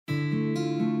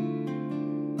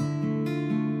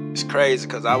It's crazy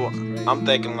because I'm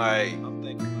thinking like,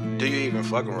 do you even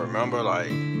fucking remember? Like,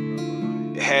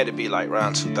 it had to be like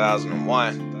around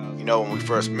 2001. You know, when we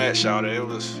first met, shawty, it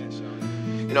was,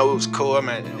 you know, it was cool. I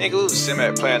mean, nigga, we was sitting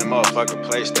at playing the motherfucking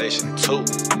PlayStation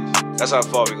 2. That's how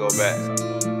far we go back.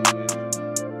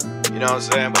 You know what I'm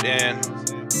saying? But then,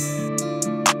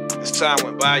 as time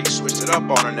went by, you switched it up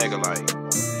on a nigga,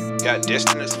 like, got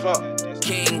distant as fuck.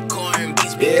 King Corn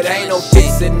Beatzz. It ain't no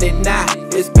fixing it now,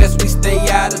 it's best we stay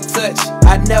out of touch.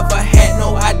 I never had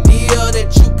no idea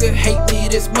that you could hate me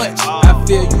this much. I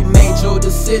feel you made your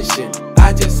decision,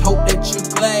 I just hope that you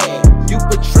glad. You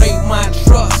betrayed my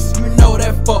trust, you know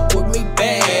that fuck with me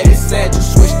bad. It's sad you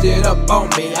switched it up on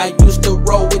me. I used to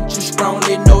roll with you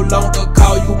strongly, no longer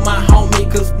call you my homie,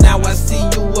 cause now I see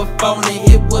you a phony.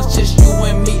 It was just you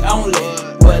and me only.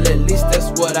 Well, at least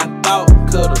that's what I thought.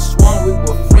 Could've sworn we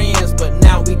were friends, but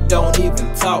now we don't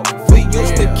even talk. We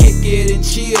used to kick it and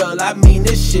chill, I mean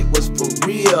this shit was for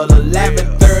real.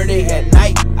 11:30 at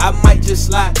night, I might just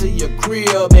slide to your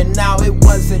crib, and now it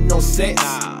wasn't no sex.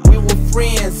 We were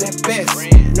friends at best.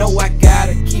 No, I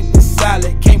gotta keep it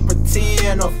solid, can't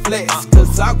pretend or flex,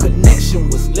 cause our connection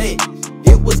was lit.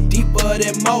 It was deeper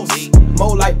than most,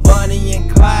 more like Bonnie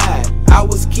and Clyde. I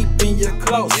was keeping you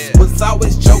close, was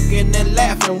always joking and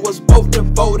laughing, was both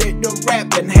devoted to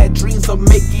rapping, had dreams of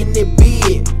making it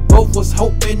big, both was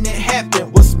hoping it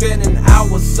happened, was spending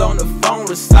hours on the phone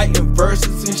reciting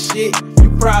verses and shit. You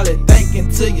probably thinking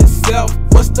to yourself,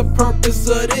 what's the purpose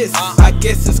of this? I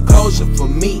guess it's closure for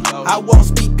me, I won't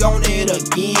speak on it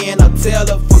again. I'll tell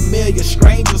the familiar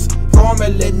strangers,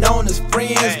 formerly known as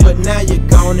friends, but now you're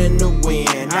gone in the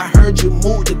wind. I heard you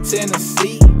moved to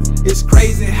Tennessee. It's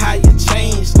crazy how you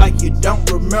changed, like you don't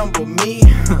remember me.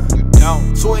 You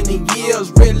don't. 20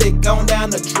 years really gone down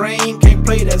the drain. Can't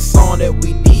play that song that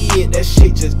we did, that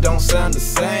shit just don't sound the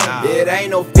same. It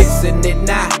ain't no fixing it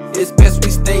now, it's best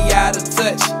we stay out of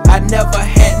touch. I never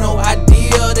had no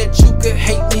idea that you could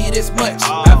hate me this much.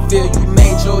 I feel you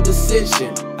made your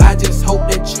decision, I just hope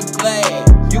that you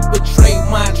glad. You betrayed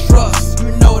my trust, you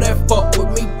know that fuck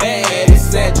with me bad. It's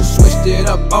sad you switched it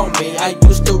up on me. I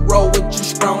used to roll with you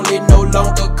strongly, no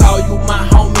longer call you my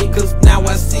homie, cause now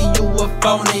I see you a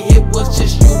phony. It was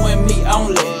just you and me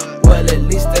only. Well, at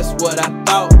least that's what I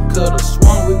thought. Could've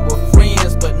sworn we were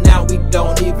friends, but now we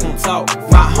don't even talk.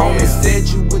 My homie said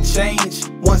you would change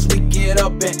once we get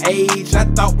up in age. I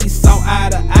thought we saw eye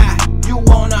to eye, you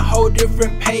on a whole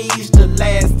different page. The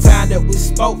last time that we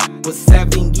spoke was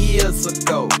 7 years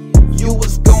ago. You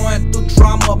was going through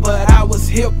drama, but I was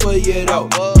here for you though.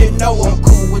 You know I'm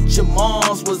cool with your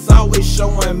moms, was always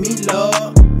showing me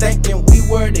love. Thinking we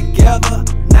were together,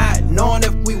 not knowing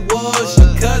if we was.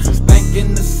 Your cousins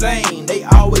thinking the same, they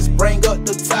always bring up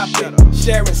the topic,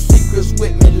 sharing secrets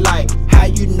with me like, how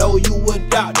you know you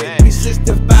adopted.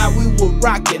 365 we were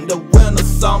rocking, the winter,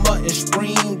 summer, and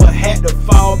spring, but had to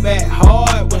fall back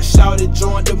hard when shawty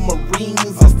joined the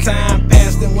Marines. As time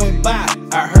passed and went by,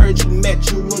 I heard you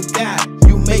met you a guy.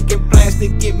 You making plans to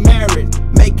get married,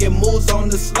 making moves on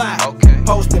the slide,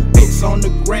 posting pics on the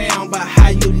ground about how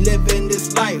you living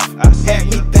this life. Had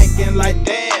me thinking like,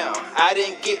 damn, I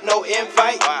didn't get no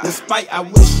invite. Despite I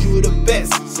wish you the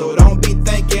best, so don't be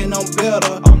thinking I'm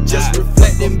better. Just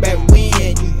reflecting back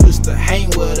when you used to hang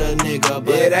with a nigga.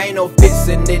 But it ain't no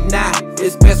fixing it now,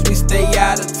 it's best we stay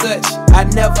out of touch. I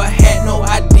never had no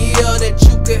idea that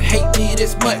you could hate me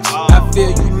this much. I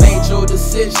feel you made your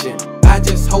decision, I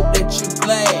just hope that you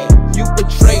glad. You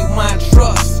betrayed my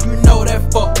trust, you know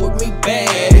that fuck with me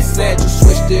bad. It's sad you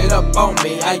switched it up on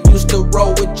me. I used to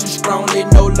roll with you strongly,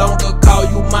 no longer call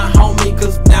you my homie,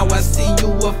 cause now I see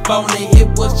you a phony. It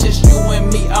was just you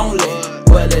and me only.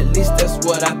 Well, at least that's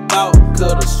what I thought.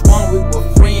 Could've sworn we were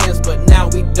friends, but now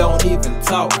we don't even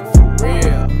talk. For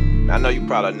real. I know you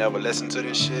probably never listen to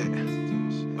this shit,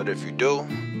 but if you do,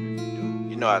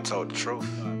 you know I told the truth,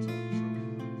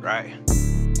 right?